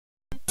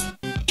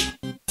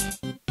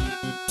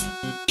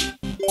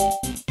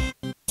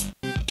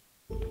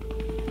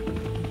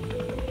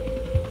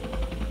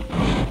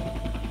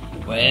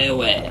Well,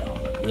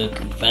 well, look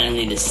who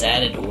finally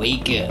decided to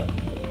wake up.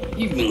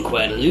 You've been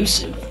quite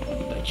elusive,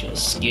 but your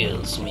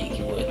skills make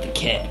you worth the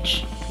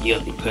catch.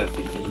 You'll be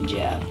perfect for the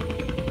job.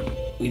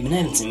 We've been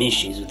having some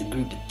issues with a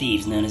group of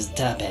thieves known as the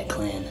Top Hat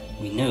Clan.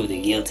 We know they're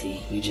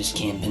guilty, we just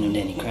can't pin them to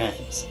any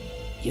crimes.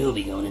 You'll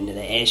be going into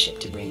the airship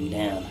to bring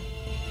them down.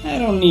 I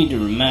don't need to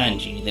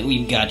remind you that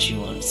we've got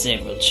you on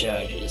several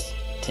charges.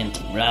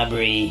 Attempting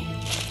robbery,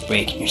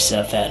 breaking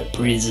yourself out of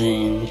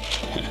prison,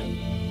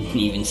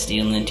 even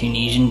stealing a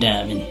Tunisian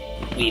diamond.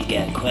 We've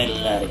got quite a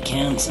lot of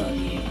counts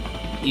on you.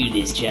 Do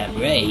this job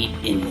right,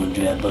 and we'll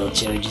drop all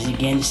charges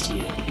against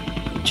you.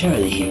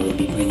 Charlie here will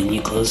be bringing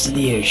you close to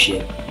the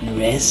airship. The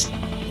rest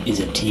is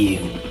up to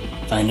you.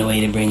 Find a way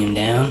to bring him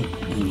down,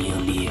 and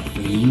you'll be a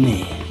free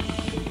man.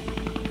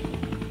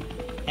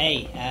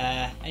 Hey,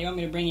 how do you want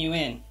me to bring you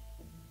in?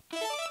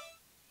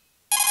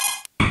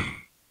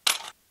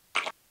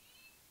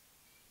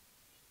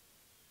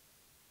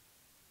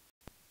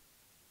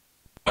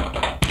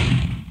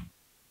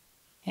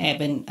 Hey, I've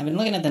been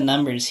looking at the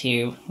numbers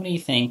here. What do you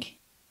think?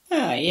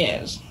 Ah,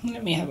 yes.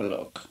 Let me have a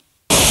look.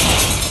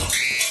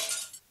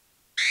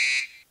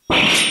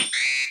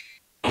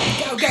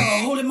 Go,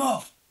 hold him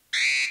off.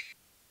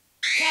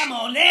 Come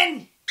on,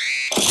 then.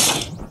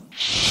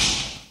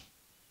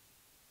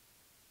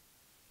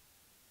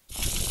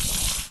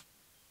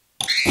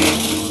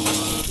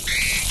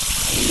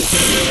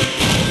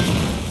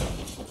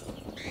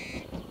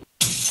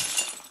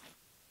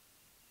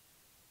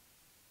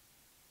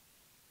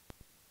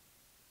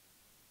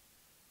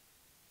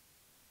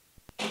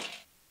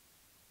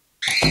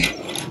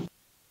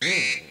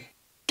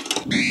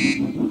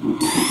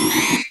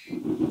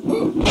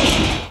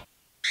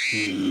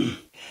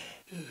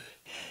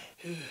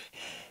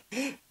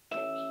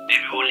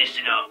 Everyone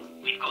listen up.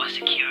 We've got a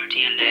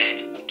security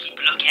alert. Keep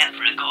a lookout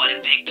for a guy in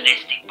a big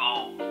plastic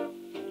ball.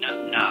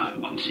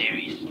 No, I'm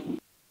serious.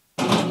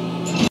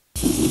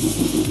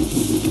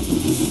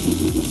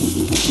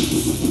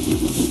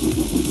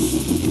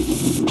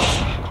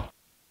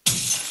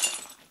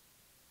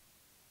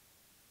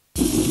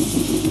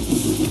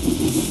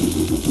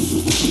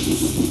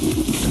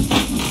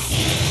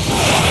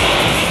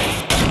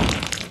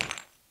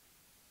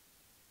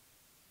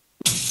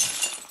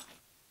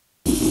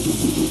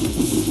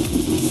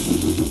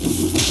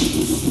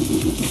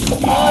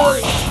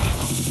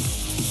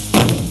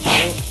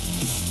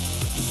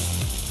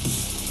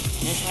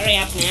 Hurry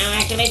up now,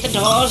 activate the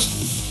doors.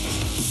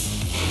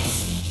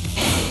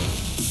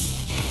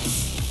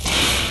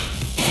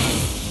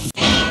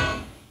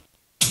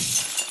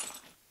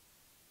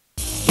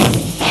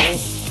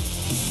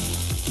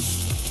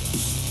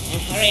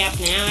 Hurry up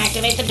now,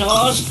 activate the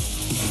doors.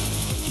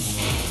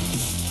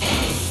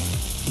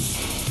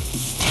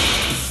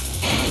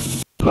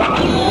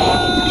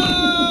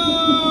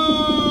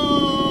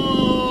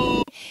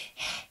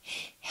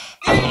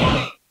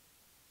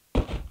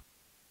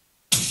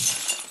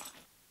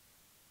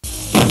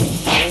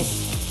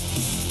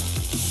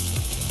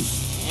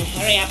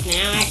 Hurry up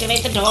now,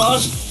 activate the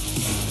doors.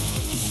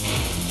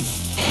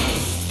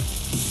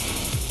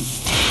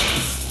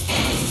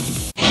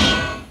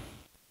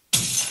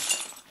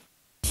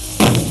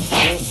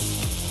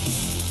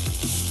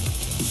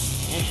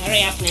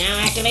 Hurry up now,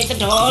 activate the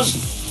doors.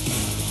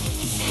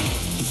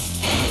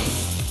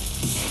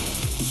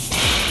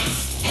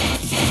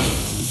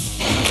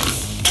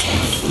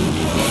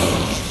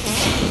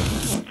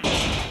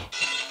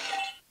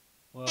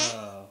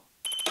 Whoa.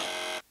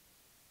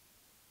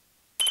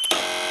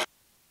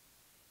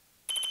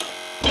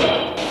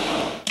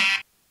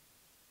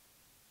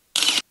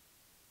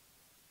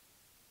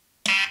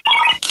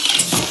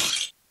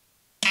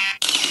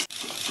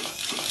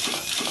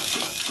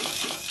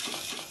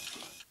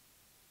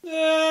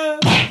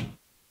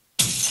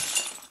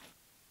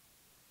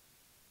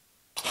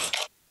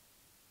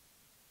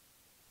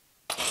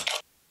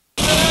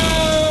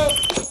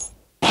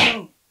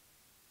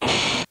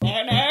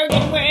 No,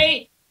 get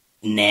away!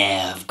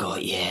 Now I've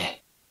got you.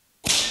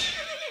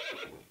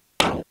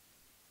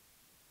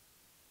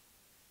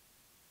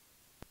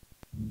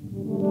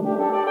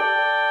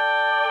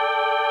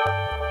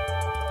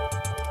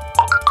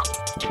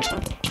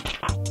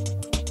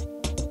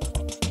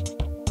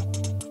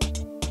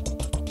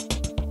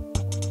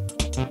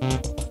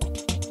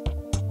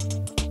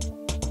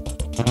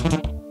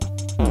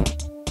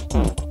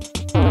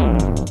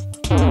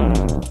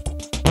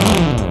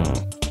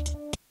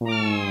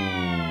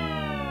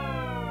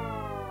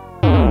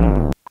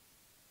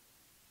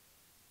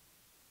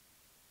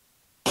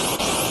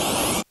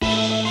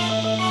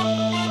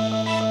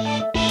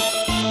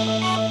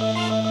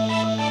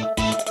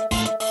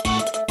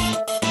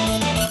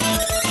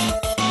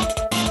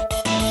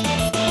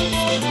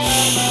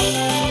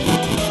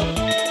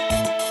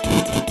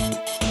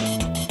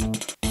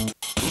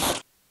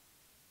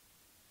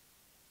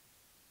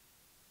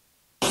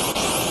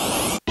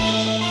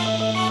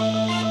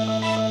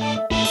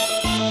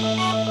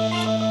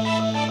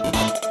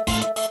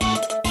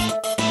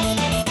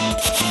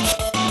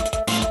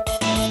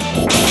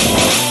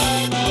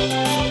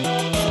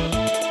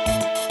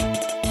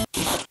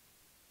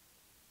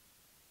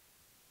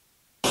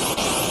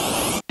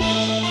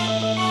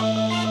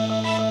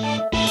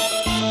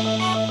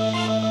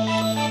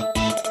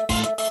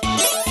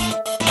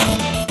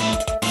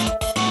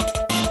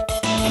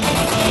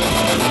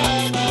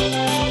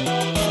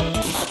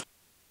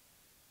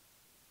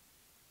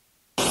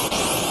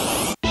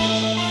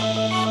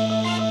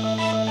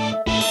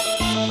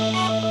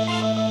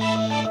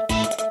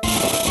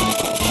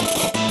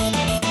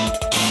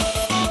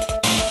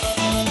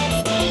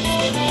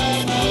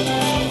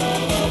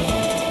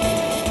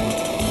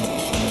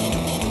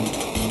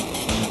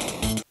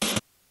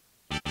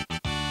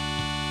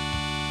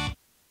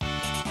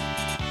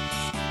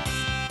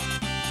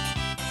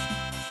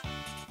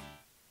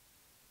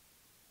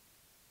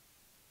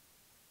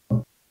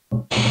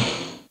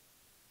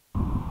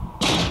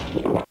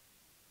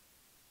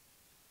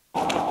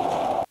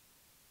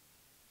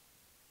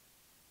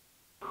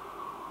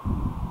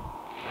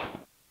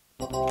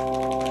 Help,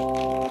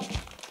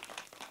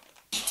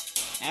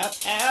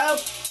 help!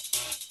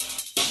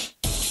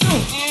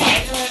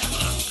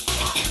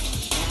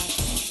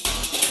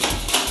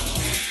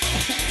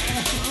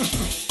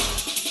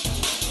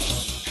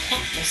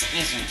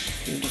 Listen,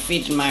 you've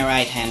defeated my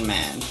right-hand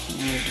man.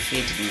 You've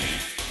defeated me.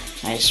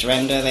 I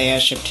surrender the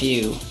airship to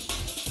you.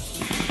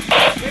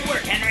 Good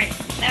work, Henry.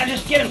 Now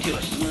just get him to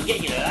us, and we'll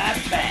get you the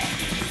life back.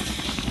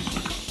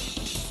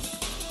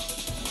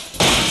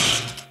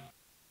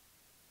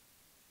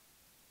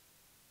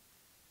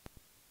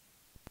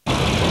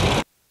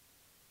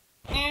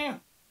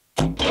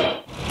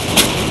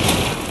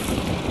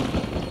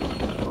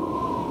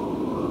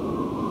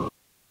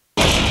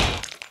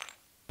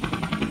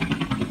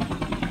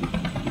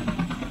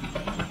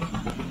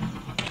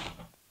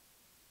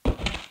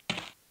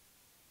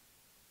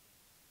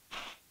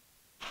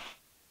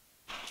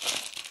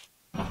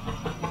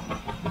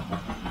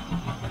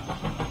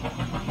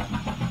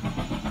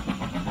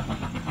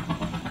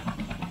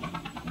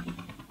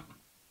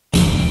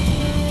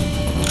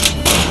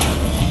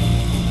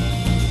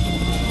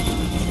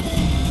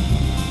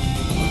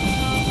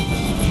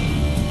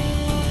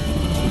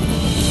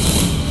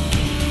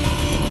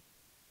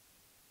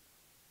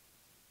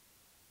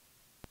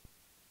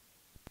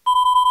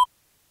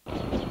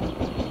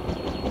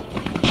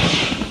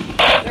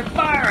 They're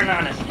firing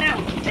on us. Now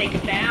we can take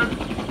it down.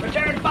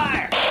 Return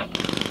fire.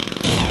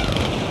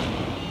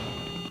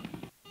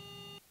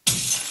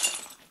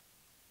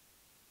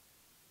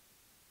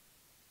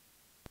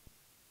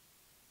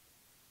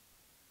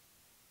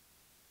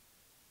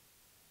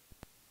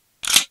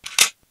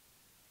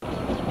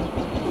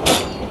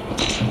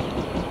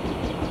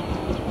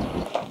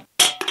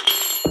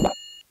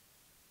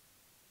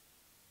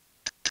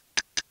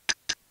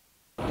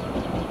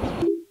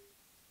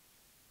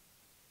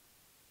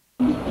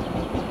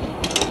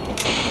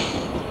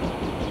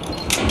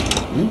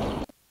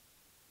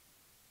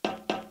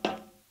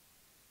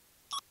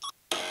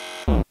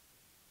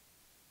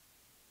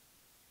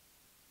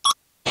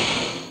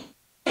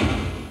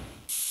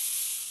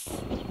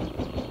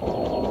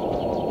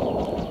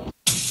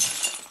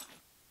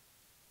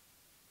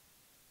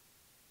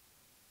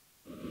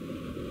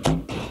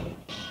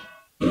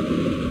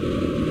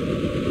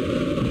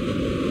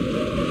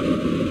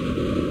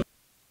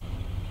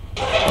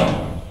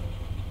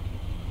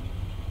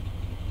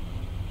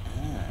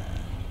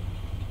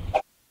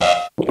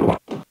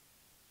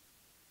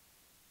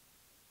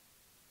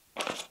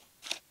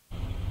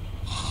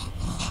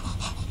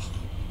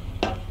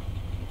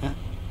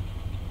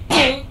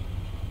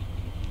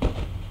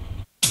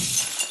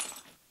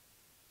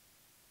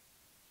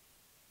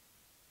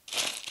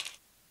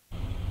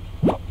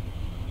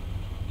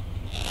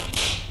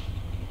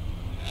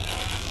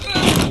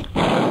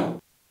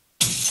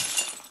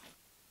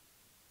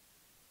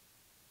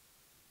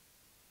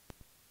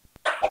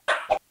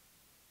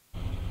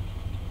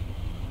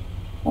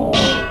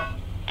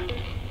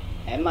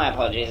 And my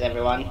apologies,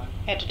 everyone.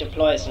 Had to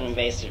deploy some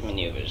invasive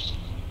maneuvers.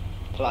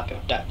 A flock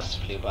of ducks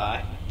flew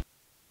by.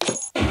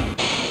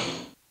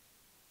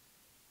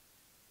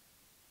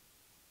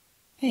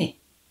 Hey,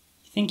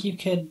 you think you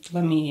could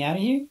let me out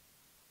of here?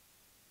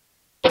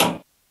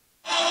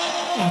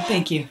 Oh,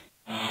 thank you.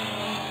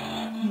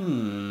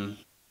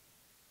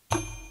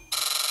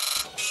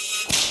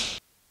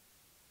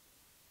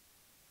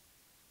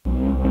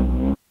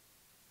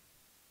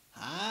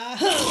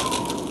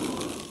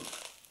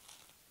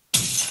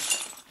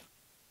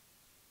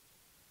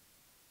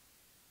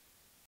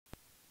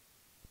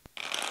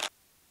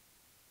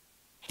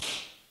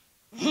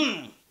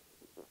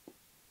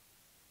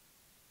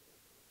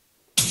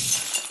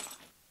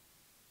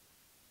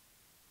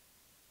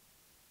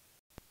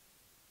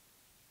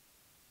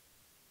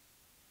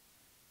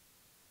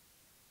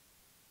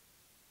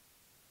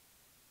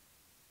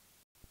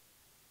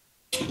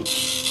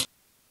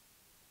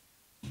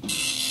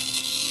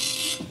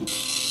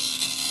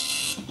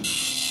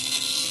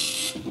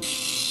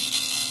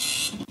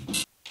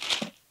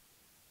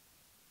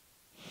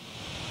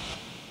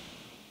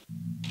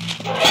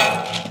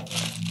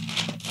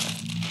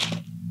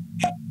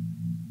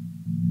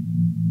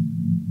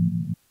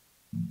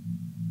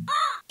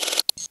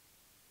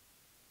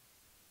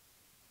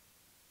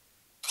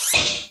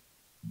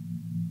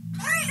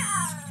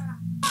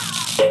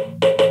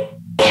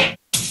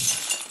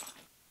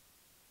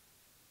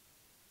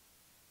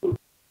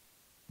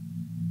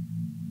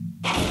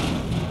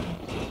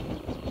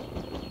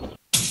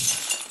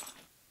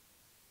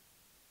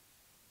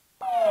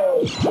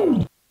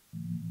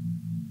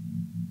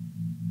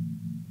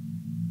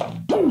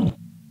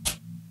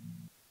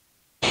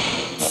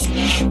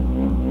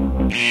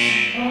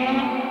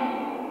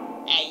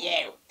 Hey,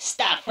 you!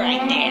 Stop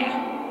right there!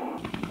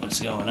 What's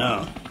going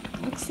on?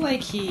 Looks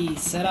like he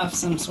set off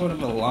some sort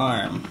of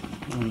alarm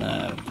in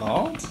the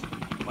vault.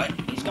 What?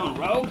 He's going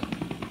rogue?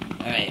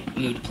 Alright,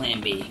 move to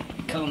plan B.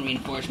 Call in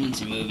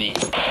reinforcements and move in.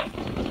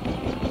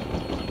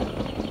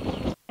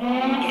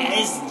 Yeah,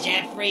 this is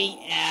Jeffrey.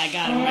 I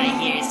got him right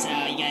here, so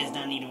you guys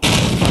don't need to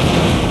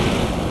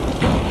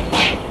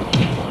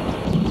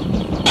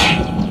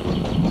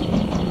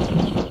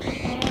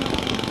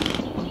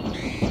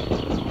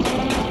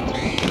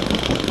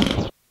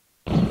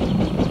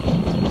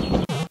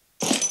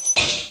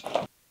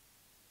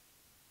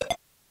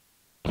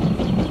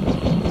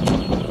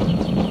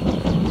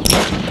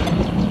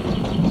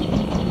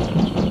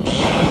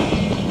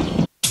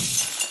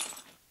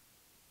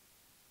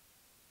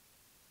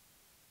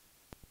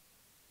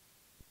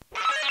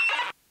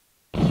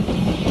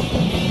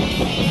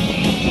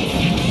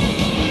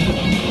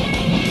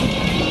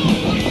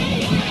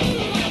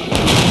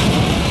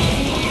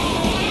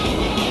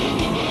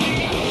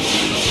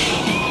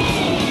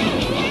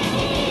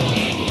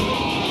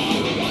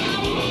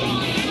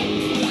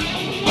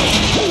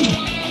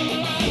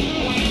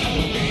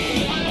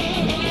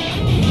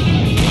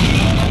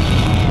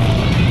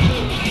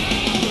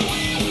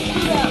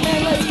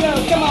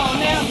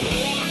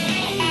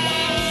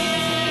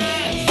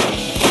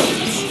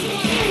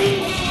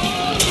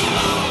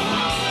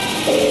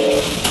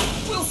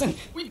Listen,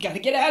 we've got to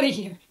get out of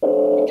here.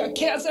 We've got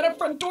chaos at our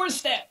front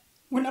doorstep.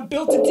 We're not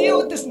built to deal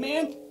with this,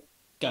 man.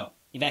 Go.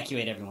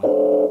 Evacuate everyone.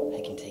 I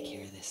can take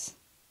care of this.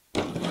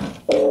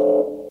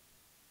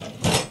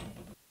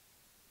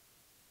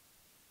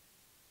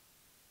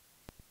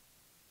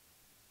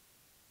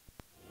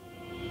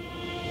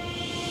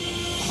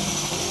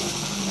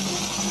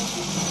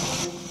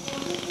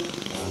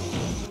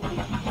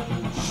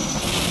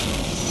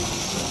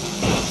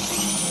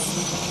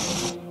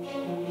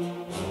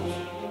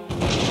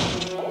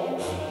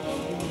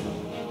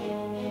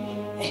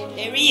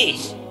 There he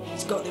is!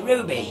 He's got the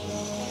ruby.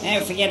 Now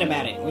forget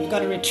about it. We've got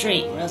to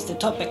retreat, or else the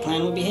Topic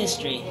clan will be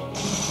history.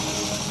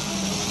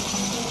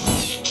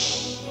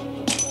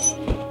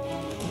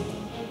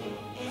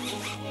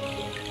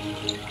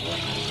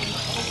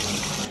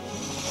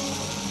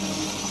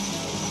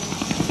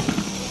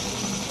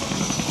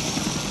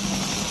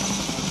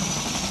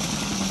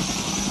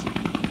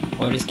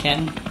 Orders,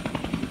 Captain?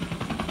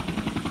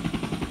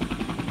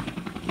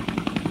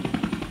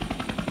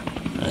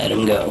 Let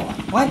him go.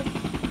 What?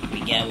 We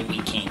got what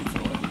we came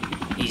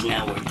for. He's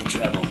not worth the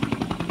trouble.